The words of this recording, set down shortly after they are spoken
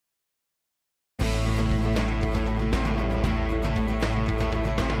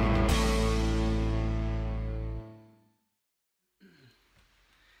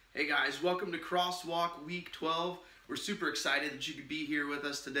Hey guys, welcome to Crosswalk Week 12. We're super excited that you could be here with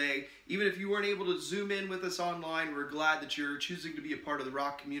us today. Even if you weren't able to zoom in with us online, we're glad that you're choosing to be a part of the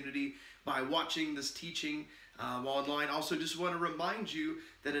Rock community by watching this teaching online. Also, just want to remind you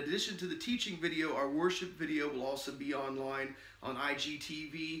that in addition to the teaching video, our worship video will also be online on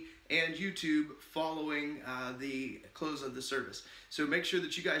IGTV and YouTube following the close of the service. So make sure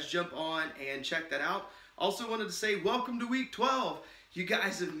that you guys jump on and check that out. Also wanted to say welcome to Week 12. You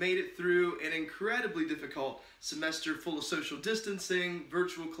guys have made it through an incredibly difficult semester full of social distancing,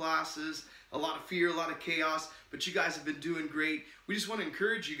 virtual classes, a lot of fear, a lot of chaos, but you guys have been doing great. We just want to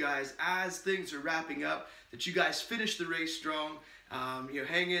encourage you guys as things are wrapping up that you guys finish the race strong.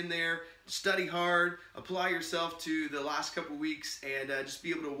 Hang in there, study hard, apply yourself to the last couple weeks, and just be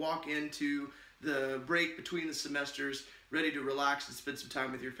able to walk into the break between the semesters ready to relax and spend some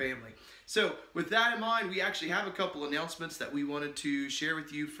time with your family. So with that in mind, we actually have a couple announcements that we wanted to share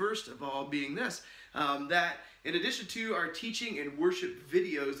with you. First of all being this, that in addition to our teaching and worship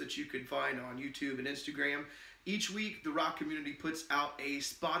videos that you can find on YouTube and Instagram, each week the Rock community puts out a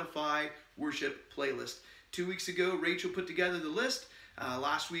Spotify worship playlist. 2 weeks ago, Rachel put together the list.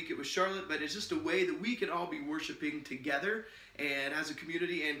 Last week it was Charlotte, but it's just a way that we can all be worshiping together and as a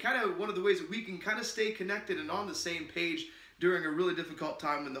community, and kind of one of the ways that we can kind of stay connected and on the same page during a really difficult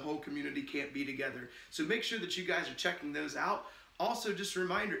time when the whole community can't be together. So make sure that you guys are checking those out. Also, just a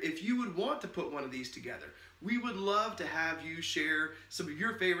reminder, if you would want to put one of these together, we would love to have you share some of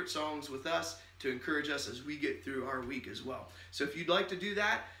your favorite songs with us to encourage us as we get through our week as well. So if you'd like to do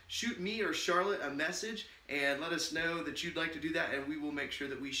that, shoot me or Charlotte a message and let us know that you'd like to do that, and we will make sure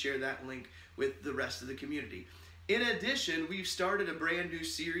that we share that link with the rest of the community. In addition, we've started a brand new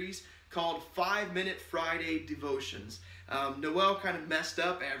series called 5-Minute Friday Devotions. Noelle kind of messed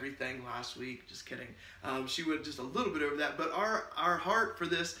up everything last week. Just kidding. She went just a little bit over that. But our heart for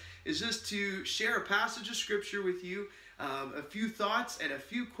this is just to share a passage of Scripture with you, a few thoughts and a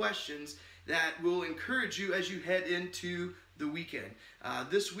few questions that will encourage you as you head into the weekend.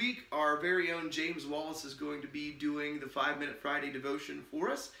 This week, our very own James Wallace is going to be doing the 5-Minute Friday Devotion for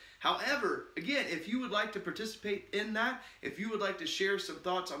us. However, again, if you would like to participate in that, if you would like to share some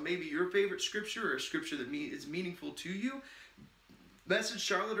thoughts on maybe your favorite scripture or a scripture that is meaningful to you, message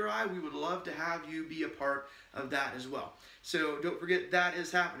Charlotte or I. We would love to have you be a part of that as well. So don't forget that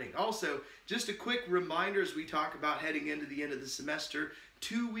is happening. Also, just a quick reminder as we talk about heading into the end of the semester,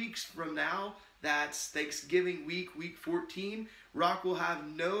 2 weeks from now, that's Thanksgiving week, week 14, Rock will have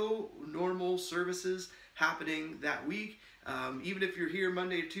no normal services happening that week. Even if you're here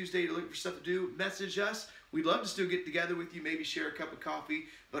Monday or Tuesday to look for stuff to do, message us. We'd love to still get together with you, maybe share a cup of coffee,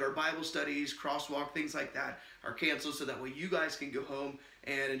 but our Bible studies, crosswalk, things like that are canceled so that way you guys can go home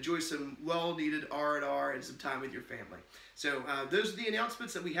and enjoy some well-needed R&R and some time with your family. So those are the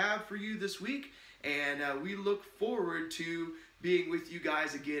announcements that we have for you this week, and we look forward to being with you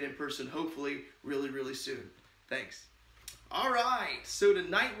guys again in person, hopefully really, really soon. Thanks. All right, so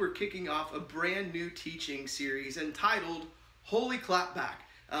tonight we're kicking off a brand new teaching series entitled Holy Clapback.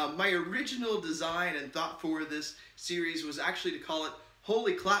 My original design and thought for this series was actually to call it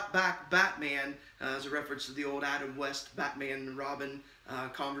Holy Clapback Batman, as a reference to the old Adam West Batman and Robin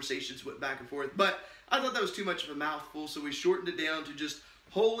conversations went back and forth. But I thought that was too much of a mouthful, so we shortened it down to just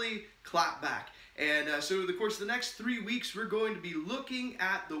Holy Clapback. And so over the course of the next 3 weeks, we're going to be looking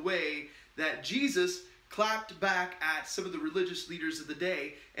at the way that Jesus clapped back at some of the religious leaders of the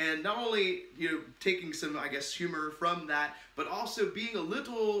day, and not only taking some, I guess, humor from that, but also being a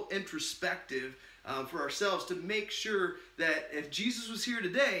little introspective for ourselves to make sure that if Jesus was here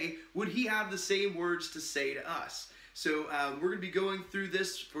today, would he have the same words to say to us? So we're going to be going through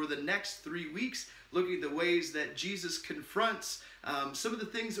this for the next 3 weeks, looking at the ways that Jesus confronts some of the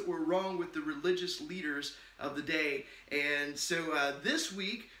things that were wrong with the religious leaders of the day. And so this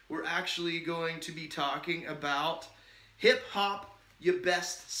week, we're actually going to be talking about hip hop, you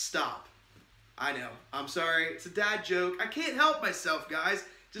best stop. I know, I'm sorry, it's a dad joke. I can't help myself, guys.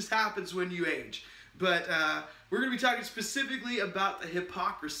 It just happens when you age. But we're going to be talking specifically about the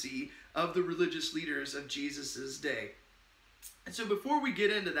hypocrisy of the religious leaders of Jesus' day. And so before we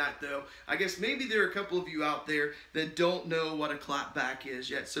get into that, though, I guess maybe there are a couple of you out there that don't know what a clapback is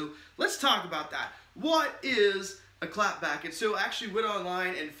yet. So let's talk about that. What is a clapback? And so I actually went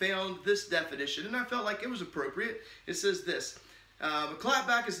online and found this definition, and I felt like it was appropriate. It says this: a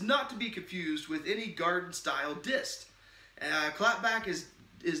clapback is not to be confused with any garden-style dist. A clapback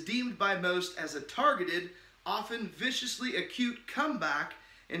is deemed by most as a targeted, often viciously acute comeback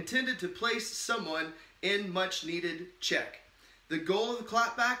intended to place someone in much-needed check. The goal of the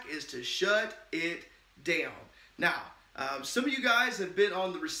clapback is to shut it down. Now, Some of you guys have been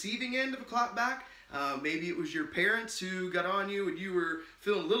on the receiving end of a clapback. Maybe it was your parents who got on you when you were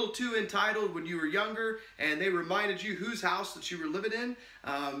feeling a little too entitled when you were younger, and they reminded you whose house that you were living in.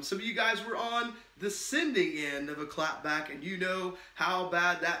 Some of you guys were on the sending end of a clapback, and you know how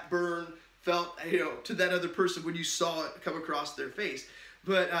bad that burn felt, to that other person when you saw it come across their face.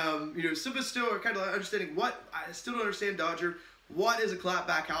 But some of us still are kind of understanding I still don't understand, Dodger. What is a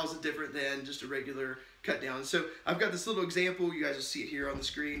clapback? How is it different than just a regular cut down? So I've got this little example. You guys will see it here on the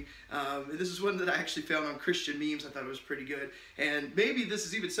screen. This is one that I actually found on Christian memes. I thought it was pretty good. And maybe this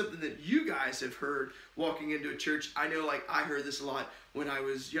is even something that you guys have heard walking into a church. I know, I heard this a lot when I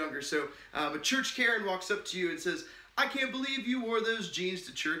was younger. So a church Karen walks up to you and says, "I can't believe you wore those jeans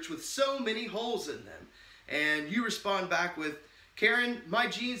to church with so many holes in them." And you respond back with, "Karen, my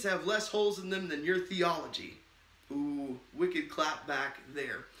jeans have less holes in them than your theology." Ooh, wicked clap back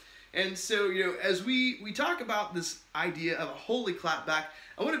there. And so, as we talk about this idea of a holy clapback,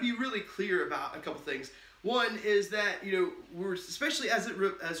 I want to be really clear about a couple things. One is that, we're, especially as it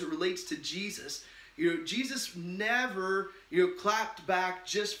relates to Jesus, Jesus never, clapped back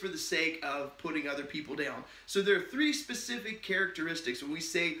just for the sake of putting other people down. So there are three specific characteristics when we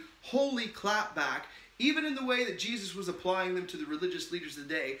say holy clapback, even in the way that Jesus was applying them to the religious leaders of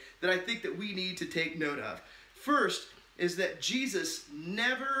the day, that I think that we need to take note of. First is that Jesus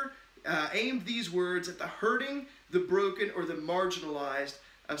never aimed these words at the hurting, the broken, or the marginalized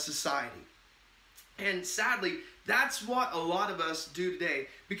of society. And sadly, that's what a lot of us do today.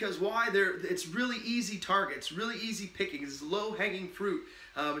 Because why? It's really easy targets, really easy picking. It's low-hanging fruit.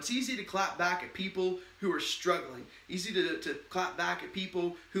 It's easy to clap back at people who are struggling. Easy to clap back at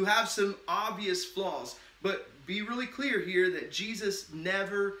people who have some obvious flaws. But be really clear here that Jesus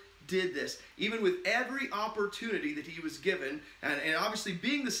never did this. Even with every opportunity that he was given, and obviously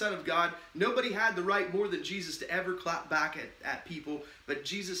being the Son of God, nobody had the right more than Jesus to ever clap back at people, but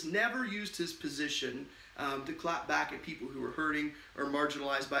Jesus never used his position to clap back at people who were hurting or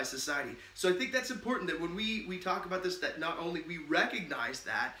marginalized by society. So I think that's important that when we talk about this, that not only we recognize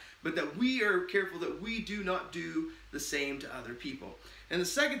that, but that we are careful that we do not do the same to other people. And the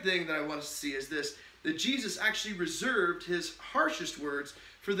second thing that I want us to see is this, that Jesus actually reserved his harshest words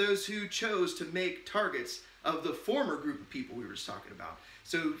for those who chose to make targets of the former group of people we were just talking about.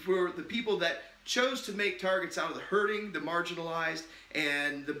 So for the people that chose to make targets out of the hurting, the marginalized,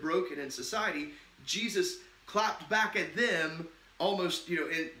 and the broken in society, Jesus clapped back at them almost,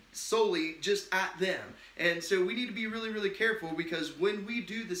 and solely just at them. And so we need to be really, really careful, because when we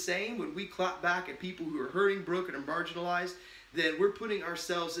do the same, when we clap back at people who are hurting, broken, and marginalized, then we're putting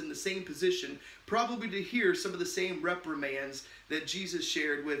ourselves in the same position, probably to hear some of the same reprimands that Jesus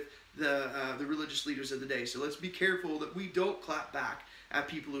shared with the religious leaders of the day. So let's be careful that we don't clap back at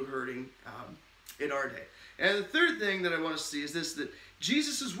people who are hurting in our day. And the third thing that I want to see is this, that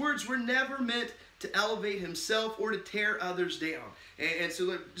Jesus' words were never meant to elevate himself or to tear others down. And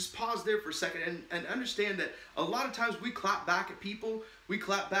so just pause there for a second and understand that a lot of times we clap back at people, we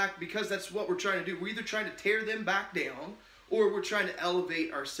clap back because that's what we're trying to do. We're either trying to tear them back down, or we're trying to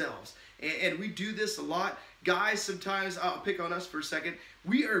elevate ourselves. And we do this a lot. Guys, sometimes, I'll pick on us for a second,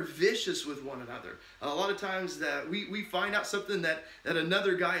 we are vicious with one another. A lot of times that we find out something that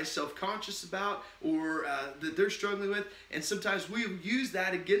another guy is self-conscious about, or that they're struggling with, and sometimes we use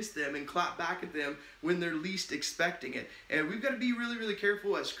that against them and clap back at them when they're least expecting it. And we've got to be really, really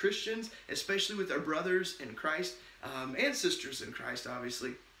careful as Christians, especially with our brothers in Christ, and sisters in Christ,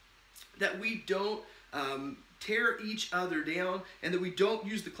 obviously, that we don't tear each other down, and that we don't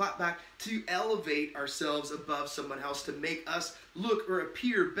use the clapback to elevate ourselves above someone else, to make us look or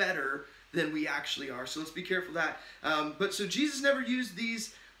appear better than we actually are. So let's be careful of that. But so Jesus never used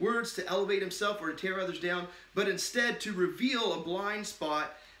these words to elevate himself or to tear others down, but instead to reveal a blind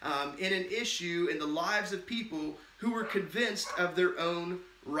spot in an issue in the lives of people who were convinced of their own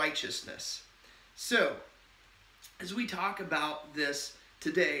righteousness. So as we talk about this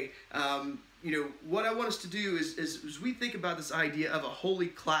today, what I want us to do is as we think about this idea of a holy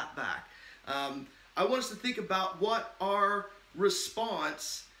clapback, I want us to think about what our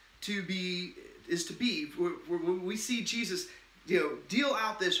response is to be. When we see Jesus, deal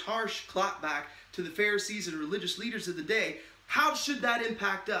out this harsh clapback to the Pharisees and religious leaders of the day, how should that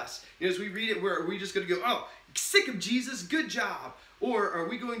impact us? As we read it, are we just going to go, "Oh, sick of Jesus, good job"? Or are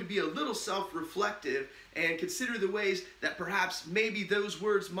we going to be a little self-reflective and consider the ways that perhaps maybe those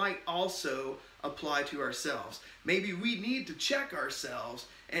words might also apply to ourselves? Maybe we need to check ourselves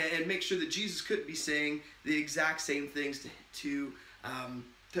and make sure that Jesus couldn't be saying the exact same things to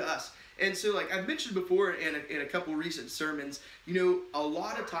to us. And so, like I've mentioned before in a couple recent sermons, you know, a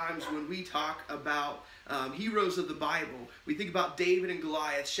lot of times when we talk about heroes of the Bible, we think about David and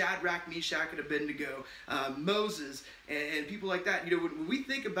Goliath, Shadrach, Meshach, and Abednego, Moses, and people like that. You know, when we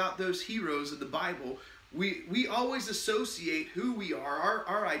think about those heroes of the Bible, we always associate who we are,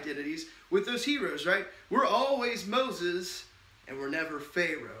 our identities, with those heroes, right? We're always Moses, and we're never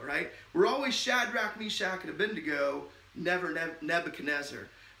Pharaoh, right? We're always Shadrach, Meshach, and Abednego, never Nebuchadnezzar.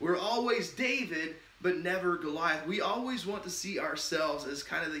 We're always David, but never Goliath. We always want to see ourselves as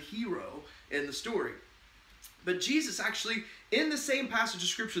kind of the hero in the story. But Jesus actually, in the same passage of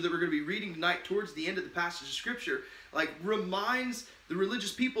Scripture that we're going to be reading tonight, towards the end of the passage of Scripture, like reminds the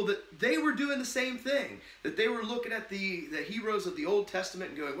religious people that they were doing the same thing. That they were looking at the heroes of the Old Testament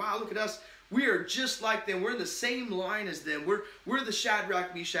and going, wow, look at us. We are just like them. We're in the same line as them. We're the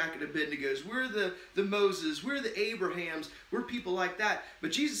Shadrach, Meshach, and Abednegos. We're the Moses. We're the Abrahams. We're people like that.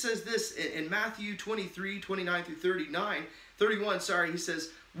 But Jesus says this in Matthew 23, 29 through 31, he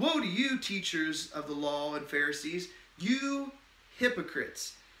says, "Woe to you, teachers of the law and Pharisees, you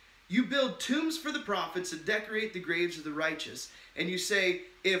hypocrites! You build tombs for the prophets and decorate the graves of the righteous. And you say,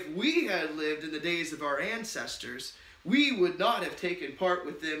 if we had lived in the days of our ancestors, we would not have taken part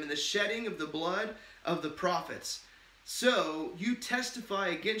with them in the shedding of the blood of the prophets. So you testify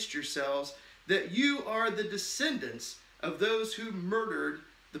against yourselves that you are the descendants of those who murdered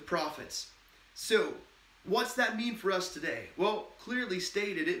the prophets." So what's that mean for us today? Well, clearly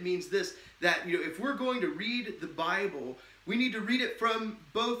stated, it means this, that you know, if we're going to read the Bible, we need to read it from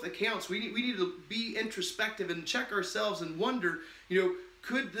both accounts. We need to be introspective and check ourselves and wonder, you know,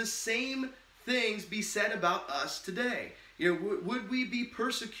 could the same things be said about us today? You know, would we be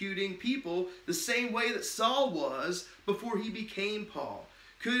persecuting people the same way that Saul was before he became Paul?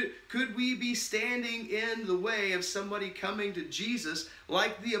 Could we be standing in the way of somebody coming to Jesus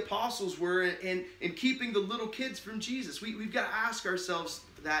like the apostles were and keeping the little kids from Jesus? We've got to ask ourselves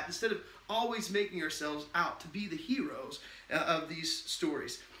that instead of always making ourselves out to be the heroes of these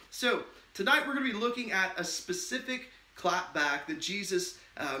stories. So tonight we're going to be looking at a specific clapback that Jesus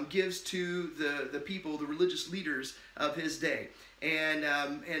gives to the people, the religious leaders of his day. And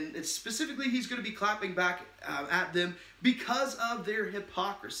it's specifically, he's going to be clapping back at them because of their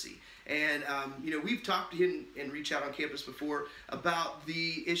hypocrisy. And, you know, we've talked in Reach Out on campus before about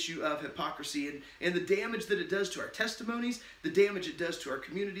the issue of hypocrisy and the damage that it does to our testimonies, the damage it does to our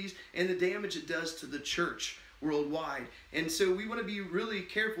communities, and the damage it does to the church worldwide. And so we want to be really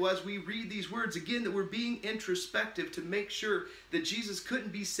careful as we read these words, again, that we're being introspective to make sure that Jesus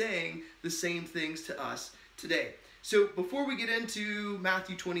couldn't be saying the same things to us today. So before we get into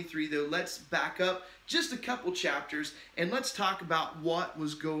Matthew 23, though, let's back up just a couple chapters and let's talk about what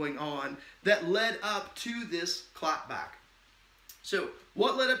was going on that led up to this clapback. So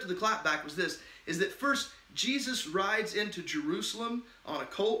what led up to the clapback was this, is that first Jesus rides into Jerusalem on a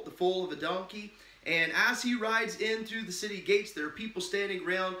colt, the foal of a donkey. And as he rides in through the city gates, there are people standing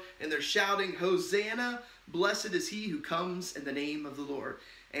around and they're shouting, "Hosanna, blessed is he who comes in the name of the Lord."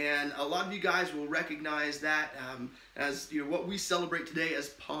 And a lot of you guys will recognize that as, you know, what we celebrate today as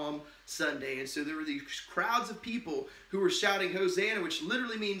Palm Sunday. And so there were these crowds of people who were shouting Hosanna, which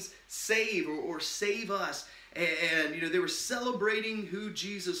literally means save or save us. And you know, they were celebrating who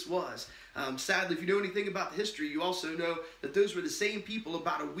Jesus was. Sadly, if you know anything about the history, you also know that those were the same people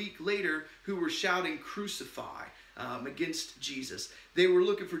about a week later who were shouting crucify against Jesus. They were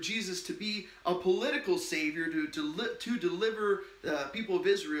looking for Jesus to be a political savior to deliver the people of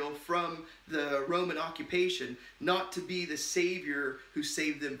Israel from the Roman occupation, not to be the savior who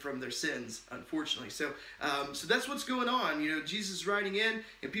saved them from their sins, unfortunately. So that's what's going on. You know, Jesus is riding in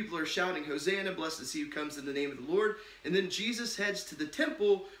and people are shouting, "Hosanna, blessed is he who comes in the name of the Lord." And then Jesus heads to the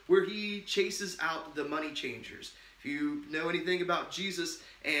temple where he chases out the money changers. If you know anything about Jesus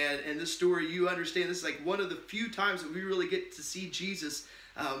and this story, you understand this is like one of the few times that we really get to see Jesus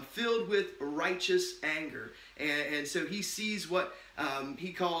filled with righteous anger. And so he sees what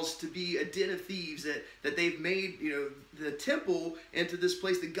he calls to be a den of thieves, that they've made, you know, the temple into this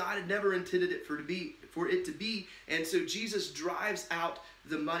place that God had never intended it for it to be. And so Jesus drives out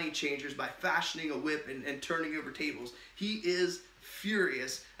the money changers by fashioning a whip and turning over tables. He is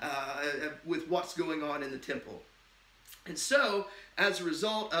furious with what's going on in the temple. And so, as a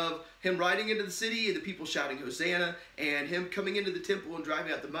result of him riding into the city and the people shouting Hosanna and him coming into the temple and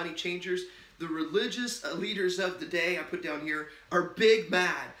driving out the money changers, the religious leaders of the day, I put down here, are big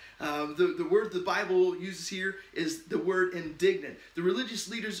mad. The word the Bible uses here is the word indignant. The religious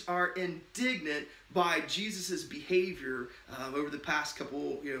leaders are indignant by Jesus' behavior over the past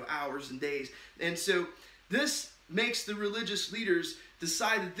couple hours and days. And so this makes the religious leaders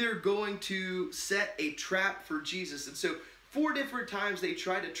decide that they're going to set a trap for Jesus. And so 4 different times they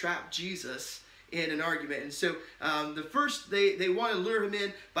try to trap Jesus in an argument. And so the first, they want to lure him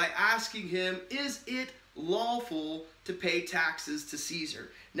in by asking him, is it lawful to pay taxes to Caesar?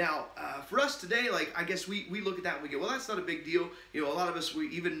 Now, for us today, like, I guess we look at that and we go, well, that's not a big deal. You know, a lot of us,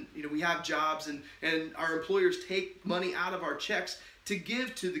 we have jobs, and our employers take money out of our checks to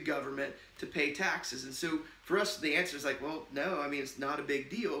give to the government to pay taxes. And so for us, the answer is like, well, no, I mean, it's not a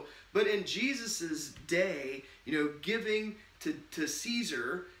big deal. But in Jesus's day, giving to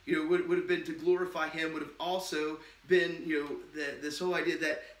Caesar, would have been to glorify him, would have also been, this whole idea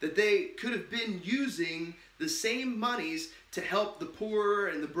that they could have been using the same monies to help the poor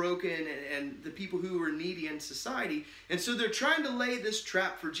and the broken and the people who were needy in society. And so they're trying to lay this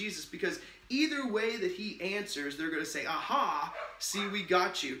trap for Jesus, because either way that he answers, they're going to say, aha, see, we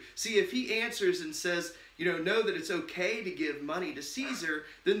got you. See, if he answers and says, know that it's okay to give money to Caesar,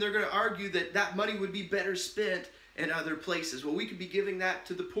 then they're going to argue that that money would be better spent in other places. Well, we could be giving that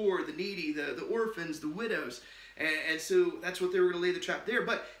to the poor, the needy, the orphans, the widows. And so that's what they were going to lay the trap there.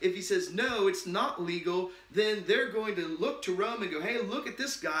 But if he says, no, it's not legal, then they're going to look to Rome and go, hey, look at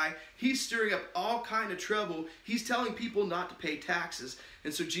this guy. He's stirring up all kind of trouble. He's telling people not to pay taxes.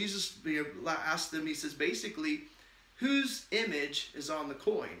 And so Jesus asked them, he says, basically, whose image is on the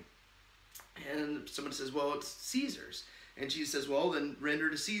coin? And someone says, well, it's Caesar's. And Jesus says, well, then render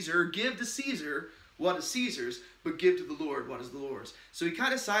to Caesar, or give to Caesar what is Caesar's, but give to the Lord what is the Lord's. So he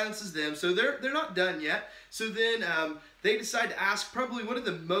kind of silences them. So they're not done yet. So then they decide to ask probably one of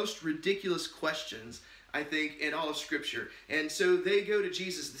the most ridiculous questions, I think, in all of Scripture. And so they go to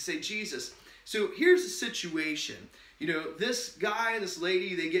Jesus. They say, Jesus, so here's the situation. This guy and this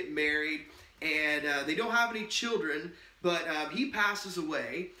lady, they get married, and they don't have any children, but he passes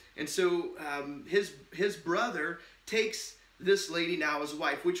away. And so his brother takes this lady now as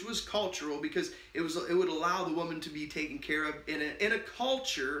wife, which was cultural, because it would allow the woman to be taken care of in a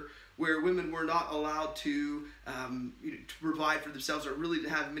culture where women were not allowed to provide for themselves, or really to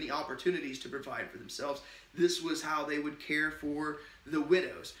have many opportunities to provide for themselves. This was how they would care for the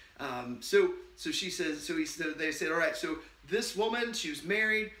widows. So she says, they said, all right, so this woman, she was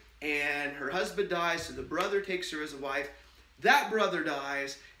married, and her husband dies, so the brother takes her as a wife. That brother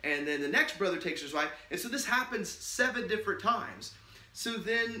dies, and then the next brother takes his wife. And so this happens 7 different times. So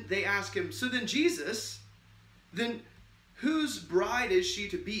then they ask him, so then Jesus, then whose bride is she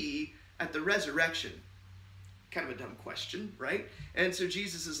to be at the resurrection? Kind of a dumb question, right? And so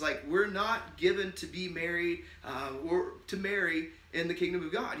Jesus is like, we're not given to be married or to marry in the kingdom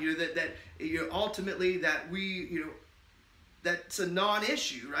of God. Ultimately that we, that's a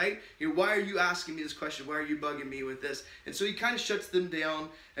non-issue, right? Why are you asking me this question? Why are you bugging me with this? And so he kind of shuts them down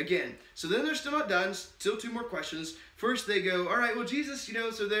again. So then they're still not done. Still 2 more questions. First they go, all right, well, Jesus,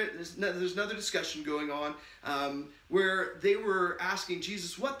 so there's another discussion going on where they were asking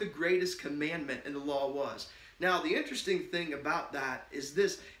Jesus what the greatest commandment in the law was. Now, the interesting thing about that is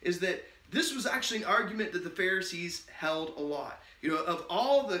that this was actually an argument that the Pharisees held a lot. Of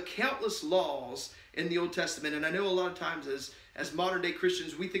all the countless laws in the Old Testament, and I know a lot of times as modern day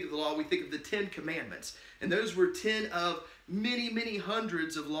Christians, we think of the law, we think of the 10 commandments. And those were 10 of many, many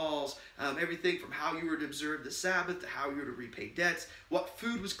hundreds of laws. Everything from how you were to observe the Sabbath, to how you were to repay debts, what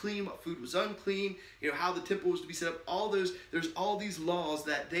food was clean, what food was unclean, how the temple was to be set up. There's all these laws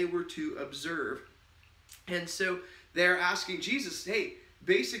that they were to observe. And so they're asking Jesus, hey,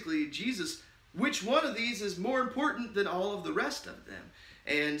 basically, Jesus, which one of these is more important than all of the rest of them?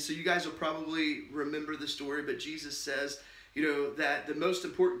 And so you guys will probably remember the story, but Jesus says, that the most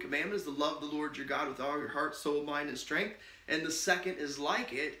important commandment is to love the Lord your God with all your heart, soul, mind, and strength. And the second is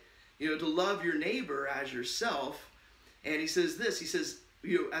like it, to love your neighbor as yourself. And he says this, he says,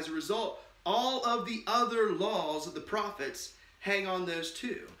 as a result, all of the other laws of the prophets hang on those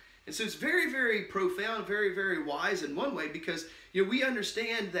 2. And so it's very, very profound, very, very wise in one way, because we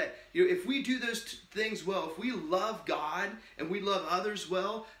understand that if we do those things well, if we love God and we love others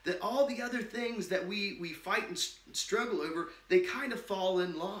well, that all the other things that we fight and struggle over, they kind of fall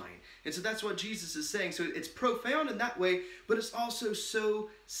in line. And so that's what Jesus is saying. So it's profound in that way, but it's also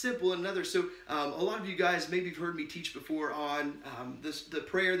so simple in another. So a lot of you guys maybe have heard me teach before on the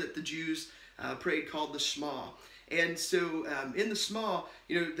prayer that the Jews prayed called the Shema. And so in the Shema,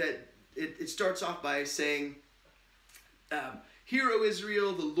 that it starts off by saying, Hear, O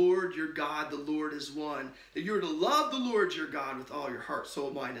Israel, the Lord your God, the Lord is one. That you're to love the Lord your God with all your heart, soul,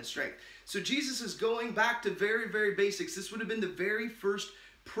 mind, and strength. So Jesus is going back to very, very basics. This would have been the very first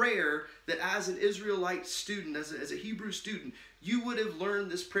prayer that as an Israelite student, as a Hebrew student, you would have learned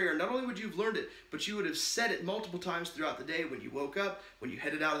this prayer. Not only would you have learned it, but you would have said it multiple times throughout the day. When you woke up, when you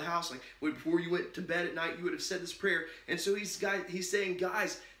headed out of the house, like before you went to bed at night, you would have said this prayer. And so he's saying,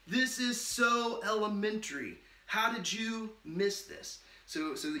 guys, this is so elementary. How did you miss this?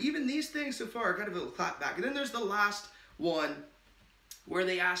 So even these things so far are kind of a clap back. And then there's the last one where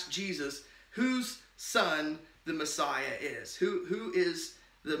they ask Jesus whose son the Messiah is. Who is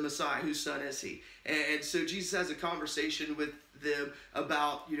the Messiah? Whose son is he? And so Jesus has a conversation with them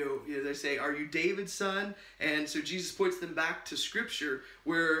about, they say, are you David's son? And so Jesus points them back to Scripture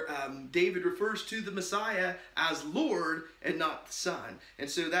where David refers to the Messiah as Lord and not the Son. And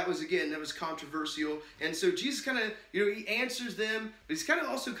so that was controversial. And so Jesus kind of, he answers them, but he's kind of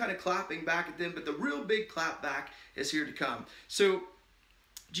also clapping back at them. But the real big clap back is here to come. So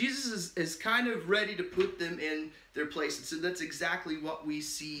Jesus is kind of ready to put them in their place. And so that's exactly what we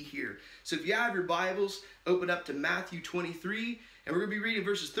see here. So if you have your Bibles, open up to Matthew 23. And we're going to be reading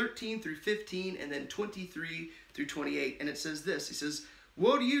verses 13 through 15 and then 23 through 28. And it says this. He says,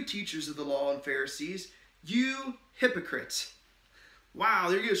 "Woe to you, teachers of the law and Pharisees, you hypocrites." Wow,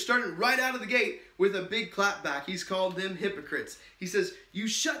 there you go. Starting right out of the gate with a big clap back. He's called them hypocrites. He says, "You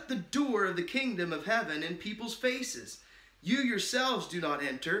shut the door of the kingdom of heaven in people's faces. You yourselves do not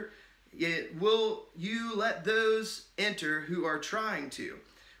enter, yet will you let those enter who are trying to.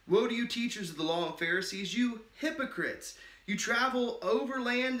 Woe to you, teachers of the law and Pharisees, you hypocrites! You travel over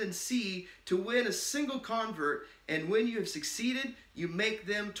land and sea to win a single convert, and when you have succeeded, you make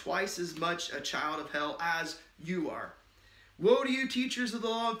them twice as much a child of hell as you are. Woe to you, teachers of the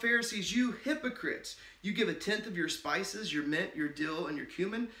law and Pharisees, you hypocrites! You give a tenth of your spices, your mint, your dill, and your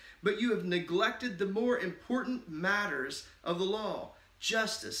cumin, but you have neglected the more important matters of the law,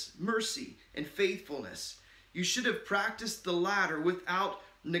 justice, mercy, and faithfulness. You should have practiced the latter without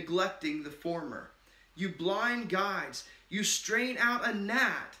neglecting the former. You blind guides, you strain out a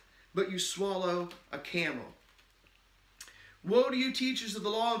gnat, but you swallow a camel. Woe to you, teachers of the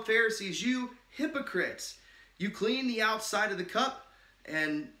law and Pharisees, you hypocrites! You clean the outside of the cup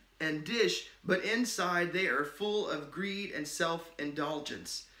and dish, but inside they are full of greed and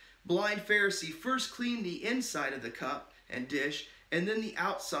self-indulgence. Blind Pharisee, first clean the inside of the cup and dish, and then the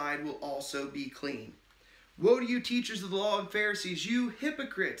outside will also be clean. Woe to you, teachers of the law and Pharisees, you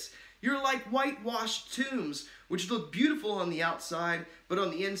hypocrites! You're like whitewashed tombs, which look beautiful on the outside, but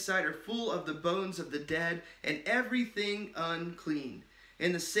on the inside are full of the bones of the dead and everything unclean.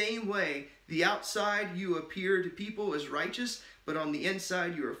 In the same way, the outside you appear to people as righteous, but on the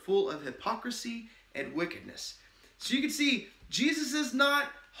inside you are full of hypocrisy and wickedness." So you can see, Jesus is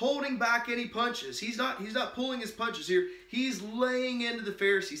not holding back any punches. He's not pulling his punches here. He's laying into the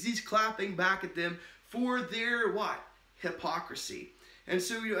Pharisees. He's clapping back at them for their what? Hypocrisy. And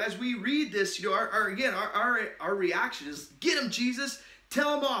so, as we read this, our reaction is, get him, Jesus.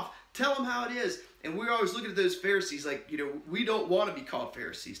 Tell him off. Tell him how it is. And we're always looking at those Pharisees like, we don't want to be called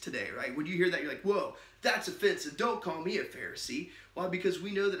Pharisees today, right? When you hear that, you're like, whoa, that's offensive. Don't call me a Pharisee. Why? Because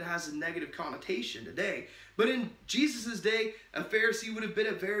we know that it has a negative connotation today. But in Jesus' day, a Pharisee would have been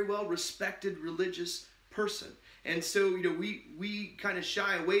a very well-respected religious person. And so, we kind of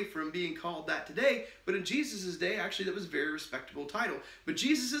shy away from being called that today. But in Jesus' day, actually, that was a very respectable title. But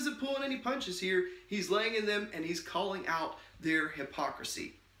Jesus isn't pulling any punches here. He's laying in them, and he's calling out their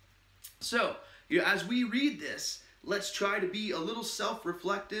hypocrisy. So, as we read this, let's try to be a little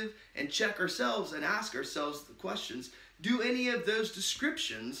self-reflective and check ourselves and ask ourselves the questions. Do any of those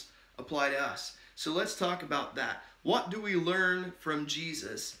descriptions apply to us? So let's talk about that. What do we learn from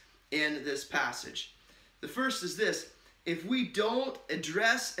Jesus in this passage? The first is this: if we don't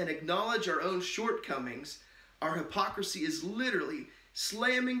address and acknowledge our own shortcomings, our hypocrisy is literally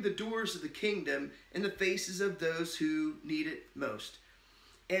slamming the doors of the kingdom in the faces of those who need it most.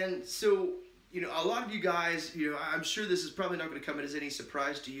 And so, a lot of you guys, I'm sure this is probably not going to come as any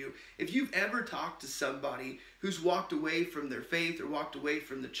surprise to you. If you've ever talked to somebody who's walked away from their faith or walked away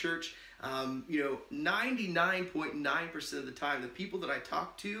from the church, 99.9% of the time, the people that I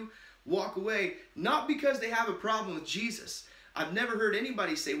talk to walk away not because they have a problem with Jesus. I've never heard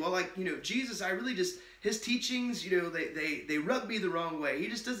anybody say, well, Jesus, I really just, his teachings, they rub me the wrong way. He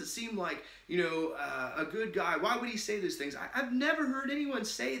just doesn't seem like, a good guy. Why would he say those things? I've never heard anyone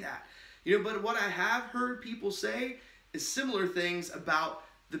say that. But what I have heard people say is similar things about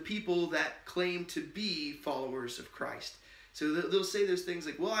the people that claim to be followers of Christ. So they'll say those things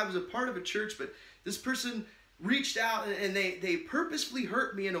like, well, I was a part of a church, but this person reached out and they purposefully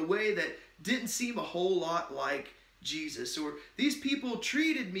hurt me in a way that didn't seem a whole lot like Jesus. Or these people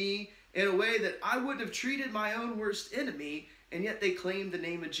treated me in a way that I wouldn't have treated my own worst enemy, and yet they claim the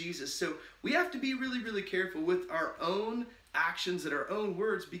name of Jesus. So we have to be really, really careful with our own actions and our own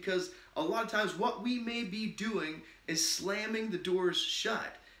words, because a lot of times what we may be doing is slamming the doors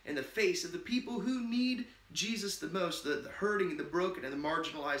shut in the face of the people who need Jesus the most, the hurting and the broken and the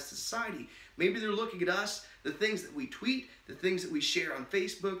marginalized society. Maybe they're looking at us, the things that we tweet, the things that we share on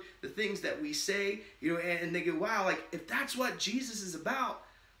Facebook, the things that we say, and they go, wow, like if that's what Jesus is about,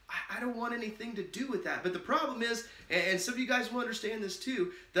 I don't want anything to do with that. But the problem is, and some of you guys will understand this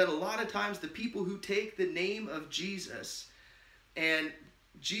too, that a lot of times the people who take the name of Jesus and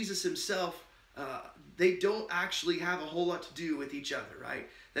Jesus himself, they don't actually have a whole lot to do with each other, right?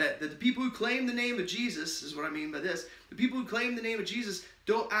 That the people who claim the name of Jesus, is what I mean by this, the people who claim the name of Jesus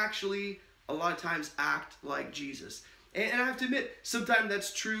don't actually a lot of times act like Jesus. And I have to admit, sometimes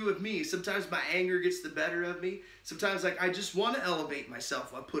that's true of me. Sometimes my anger gets the better of me. Sometimes I just want to elevate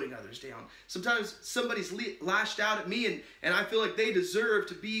myself while putting others down. Sometimes somebody's lashed out at me and I feel like they deserve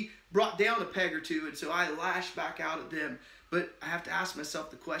to be brought down a peg or two, and so I lash back out at them. But I have to ask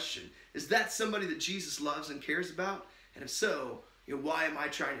myself the question, is that somebody that Jesus loves and cares about? And if so, why am I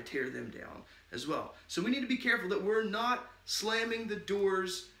trying to tear them down as well? So we need to be careful that we're not slamming the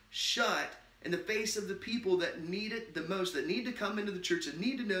doors shut in the face of the people that need it the most, that need to come into the church, that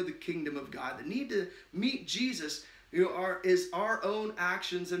need to know the kingdom of God, that need to meet Jesus. Is our own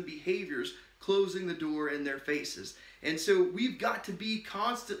actions and behaviors closing the door in their faces. And so we've got to be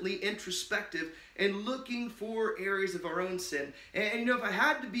constantly introspective and looking for areas of our own sin. And if I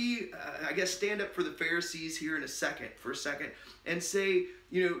had to be, stand up for the Pharisees here for a second, and say,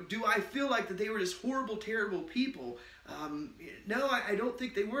 do I feel like that they were just horrible, terrible people? No, I don't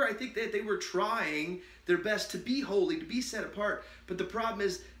think they were. I think that they were trying their best to be holy, to be set apart. But the problem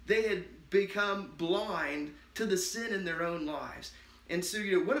is they had become blind to the sin in their own lives. And so,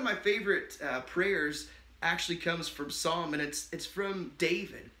 one of my favorite prayers actually comes from Psalm, and it's from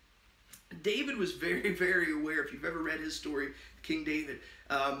David. David was very, very aware, if you've ever read his story, King David,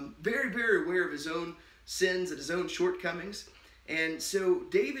 very, very aware of his own sins and his own shortcomings. And so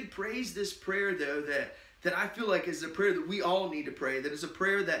David prays this prayer, though, that I feel like is a prayer that we all need to pray, that is a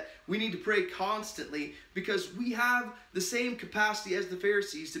prayer that we need to pray constantly, because we have the same capacity as the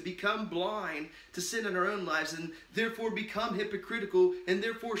Pharisees to become blind to sin in our own lives, and therefore become hypocritical, and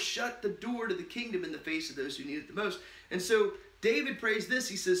therefore shut the door to the kingdom in the face of those who need it the most. And so David prays this.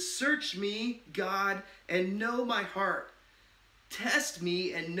 He says, "Search me, God, and know my heart. Test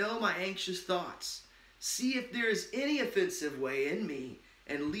me and know my anxious thoughts. See if there is any offensive way in me,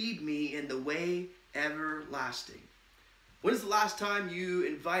 and lead me in the way everlasting." When is the last time you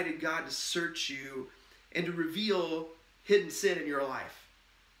invited God to search you and to reveal hidden sin in your life?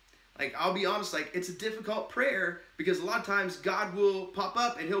 I'll be honest, it's a difficult prayer, because a lot of times God will pop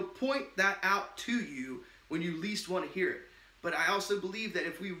up and he'll point that out to you when you least want to hear it. But I also believe that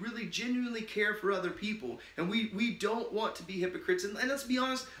if we really genuinely care for other people, and we don't want to be hypocrites, and let's be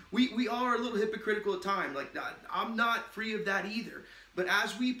honest, we are a little hypocritical at times. I'm not free of that either. But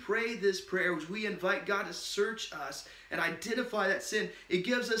as we pray this prayer, as we invite God to search us and identify that sin, it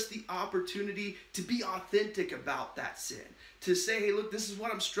gives us the opportunity to be authentic about that sin. To say, hey, look, this is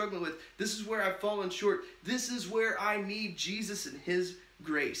what I'm struggling with. This is where I've fallen short. This is where I need Jesus and his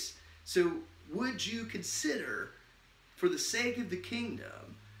grace. So would you consider, for the sake of the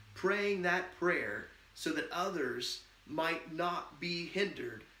kingdom, praying that prayer so that others might not be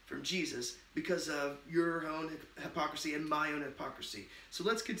hindered from Jesus because of your own hypocrisy and my own hypocrisy? So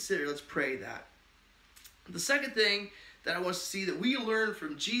let's pray that. The second thing that I want to see that we learn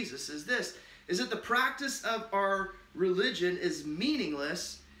from Jesus is this, is that the practice of our religion is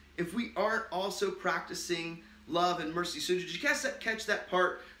meaningless if we aren't also practicing love and mercy. So did you catch that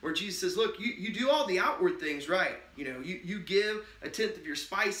part where Jesus says, look, you do all the outward things right. You give a tenth of your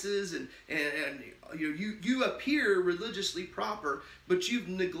spices, and you appear religiously proper, but you've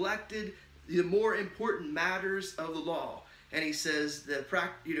neglected the more important matters of the law. And he says that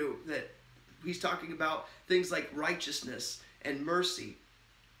he's talking about things like righteousness and mercy.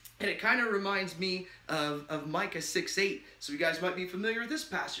 And it kind of reminds me of Micah 6:8. So you guys might be familiar with this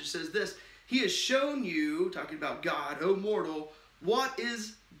passage. It says this: "He has shown you," talking about God, "O mortal, what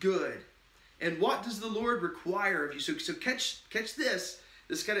is good, and what does the Lord require of you?" So catch this.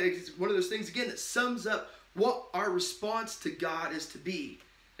 This kind of is one of those things again that sums up what our response to God is to be.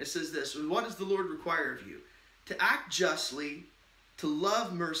 It says this: "What does the Lord require of you? To act justly, to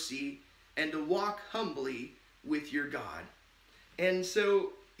love mercy, and to walk humbly with your God." And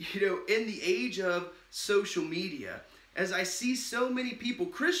so, in the age of social media, as I see so many people,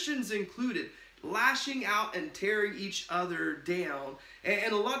 Christians included, lashing out and tearing each other down,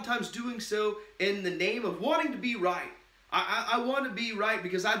 and a lot of times doing so in the name of wanting to be right. I want to be right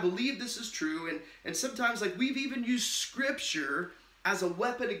because I believe this is true, and sometimes like we've even used scripture as a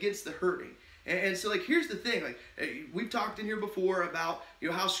weapon against the hurting. And so like here's the thing, like we've talked in here before about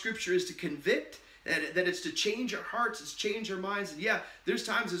how scripture is to convict, that it's to change our hearts, it's change our minds. And yeah, there's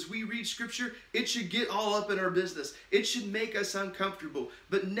times as we read scripture, it should get all up in our business. It should make us uncomfortable.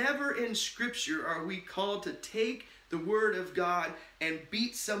 But never in scripture are we called to take the word of God and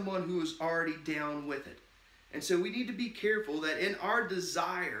beat someone who is already down with it. And so we need to be careful that in our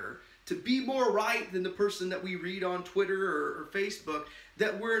desire to be more right than the person that we read on Twitter or Facebook,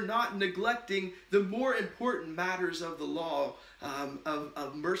 that we're not neglecting the more important matters of the law,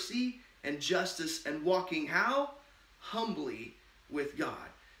 of mercy and justice, and walking how? Humbly with God.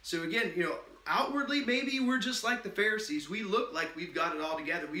 So again, outwardly maybe we're just like the Pharisees. We look like we've got it all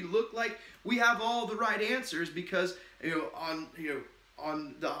together. We look like we have all the right answers because on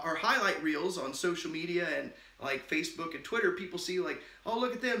our highlight reels on social media and like Facebook and Twitter, people see like, oh,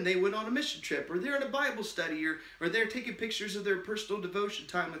 look at them, they went on a mission trip, or they're in a Bible study, or they're taking pictures of their personal devotion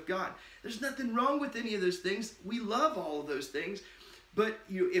time with God. There's nothing wrong with any of those things. We love all of those things. But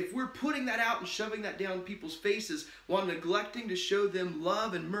if we're putting that out and shoving that down people's faces while neglecting to show them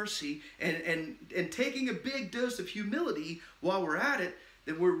love and mercy and taking a big dose of humility while we're at it,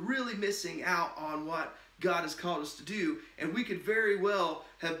 then we're really missing out on what God has called us to do. And we could very well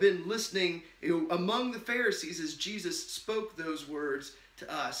have been listening among the Pharisees as Jesus spoke those words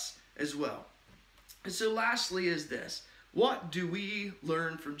to us as well. And so lastly is this. What do we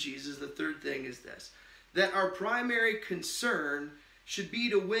learn from Jesus? The third thing is this, that our primary concern should be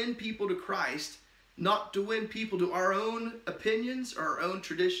to win people to Christ, not to win people to our own opinions, or our own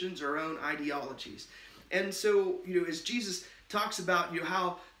traditions, or our own ideologies. And so, as Jesus talks about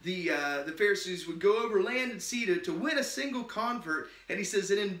how the Pharisees would go over land and sea to win a single convert, and he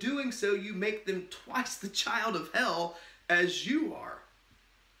says, and in doing so, you make them twice the child of hell as you are.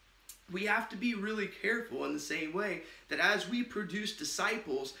 We have to be really careful in the same way that as we produce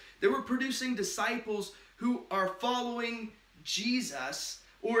disciples, that we're producing disciples who are following Jesus,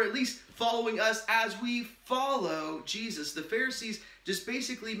 or at least following us as we follow Jesus. The Pharisees just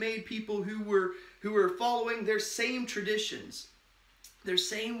basically made people who were following their same traditions, their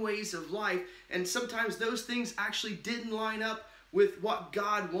same ways of life, and sometimes those things actually didn't line up with what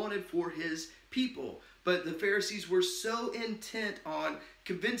God wanted for his people. But the Pharisees were so intent on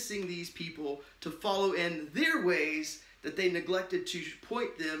convincing these people to follow in their ways that they neglected to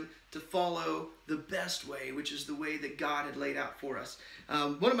point them to follow the best way, which is the way that God had laid out for us.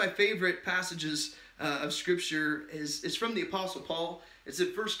 One of my favorite passages of Scripture is from the Apostle Paul. It's in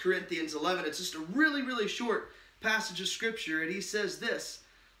 1 Corinthians 11. It's just a really, really short passage of Scripture, and he says this,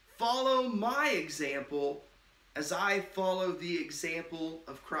 follow my example as I follow the example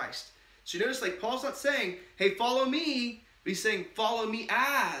of Christ. So you notice, like, Paul's not saying, hey, follow me, but he's saying, follow me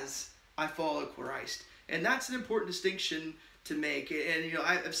as I follow Christ. And that's an important distinction to make. And,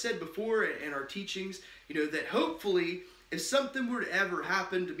 I've said before in our teachings, that hopefully if something were to ever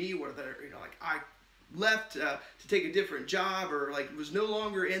happen to me where, like I left to take a different job or like was no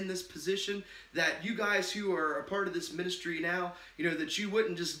longer in this position, that you guys who are a part of this ministry now, that you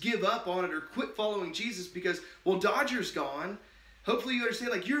wouldn't just give up on it or quit following Jesus because, well, Dodger's gone. Hopefully you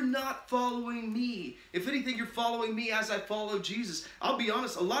understand, like, you're not following me. If anything, you're following me as I follow Jesus. I'll be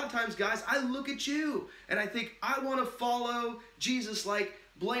honest, a lot of times, guys, I look at you and I think, I want to follow Jesus like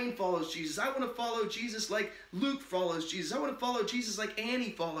Blaine follows Jesus. I want to follow Jesus like Luke follows Jesus. I want to follow Jesus like Annie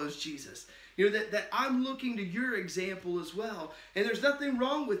follows Jesus. That I'm looking to your example as well. And there's nothing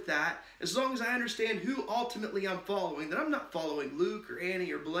wrong with that as long as I understand who ultimately I'm following. That I'm not following Luke or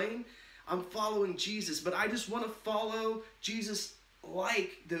Annie or Blaine. I'm following Jesus, but I just want to follow Jesus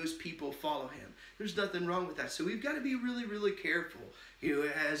like those people follow him. There's nothing wrong with that. So we've got to be really, really careful,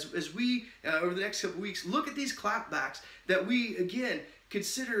 as we, over the next couple of weeks, look at these clapbacks, that we, again,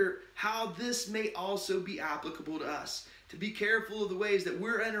 consider how this may also be applicable to us. To be careful of the ways that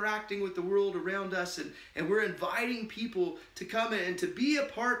we're interacting with the world around us, and we're inviting people to come in and to be a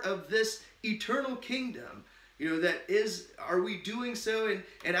part of this eternal kingdom. Are we doing so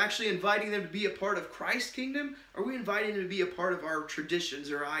and actually inviting them to be a part of Christ's kingdom? Are we inviting them to be a part of our traditions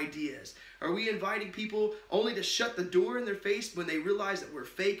or ideas? Are we inviting people only to shut the door in their face when they realize that we're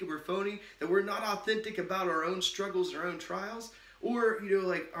fake and we're phony, that we're not authentic about our own struggles, our own trials? Or,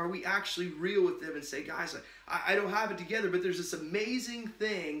 are we actually real with them and say, guys, I don't have it together, but there's this amazing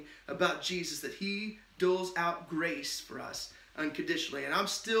thing about Jesus that he doles out grace for us unconditionally. And I'm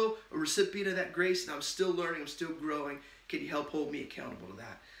still a recipient of that grace, and I'm still learning, I'm still growing. Can you help hold me accountable to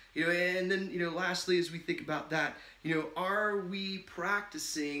that? You know, and then, you know, lastly, as we think about that, you know, are we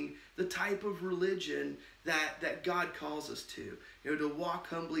practicing the type of religion that God calls us to? You know, to walk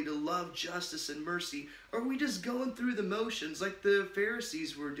humbly, to love justice and mercy? Or are we just going through the motions like the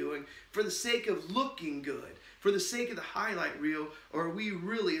Pharisees were doing for the sake of looking good, for the sake of the highlight reel? Or are we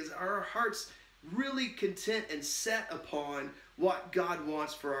really, is our hearts really content and set upon what God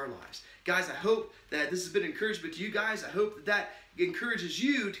wants for our lives? Guys, I hope that this has been encouragement to you guys. I hope that that encourages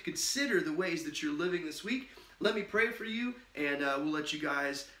you to consider the ways that you're living this week. Let me pray for you, and we'll let you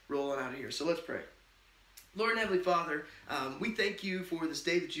guys roll on out of here. So let's pray. Lord and Heavenly Father, we thank you for this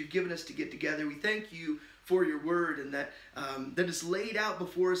day that you've given us to get together. We thank you for your word, and that it's laid out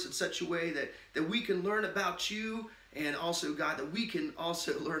before us in such a way that we can learn about you, and also, God, that we can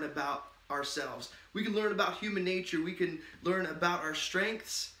also learn about ourselves. We can learn about human nature. We can learn about our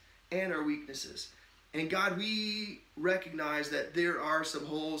strengths and our weaknesses. And God, we recognize that there are some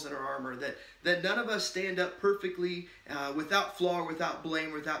holes in our armor, that none of us stand up perfectly, without flaw, without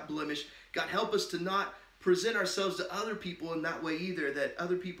blame, without blemish. God, help us to not present ourselves to other people in that way either, that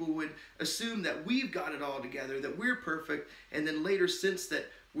other people would assume that we've got it all together, that we're perfect, and then later sense that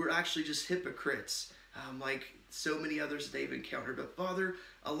we're actually just hypocrites, like so many others that they've encountered. But Father,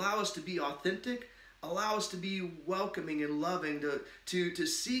 allow us to be authentic. Allow us to be welcoming and loving, to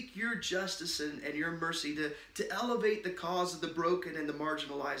seek your justice and your mercy, to elevate the cause of the broken and the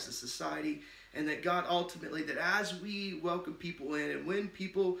marginalized in society. And that, God, ultimately, that as we welcome people in and win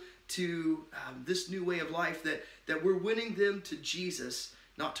people to this new way of life, that we're winning them to Jesus,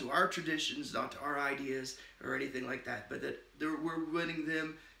 not to our traditions, not to our ideas or anything like that, but that we're winning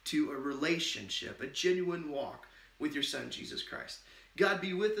them to a relationship, a genuine walk with your Son, Jesus Christ. God,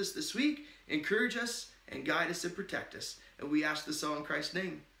 be with us this week, encourage us, and guide us and protect us. And we ask this all in Christ's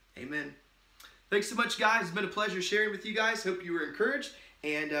name. Amen. Thanks so much, guys. It's been a pleasure sharing with you guys. Hope you were encouraged,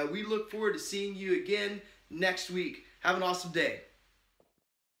 and we look forward to seeing you again next week. Have an awesome day.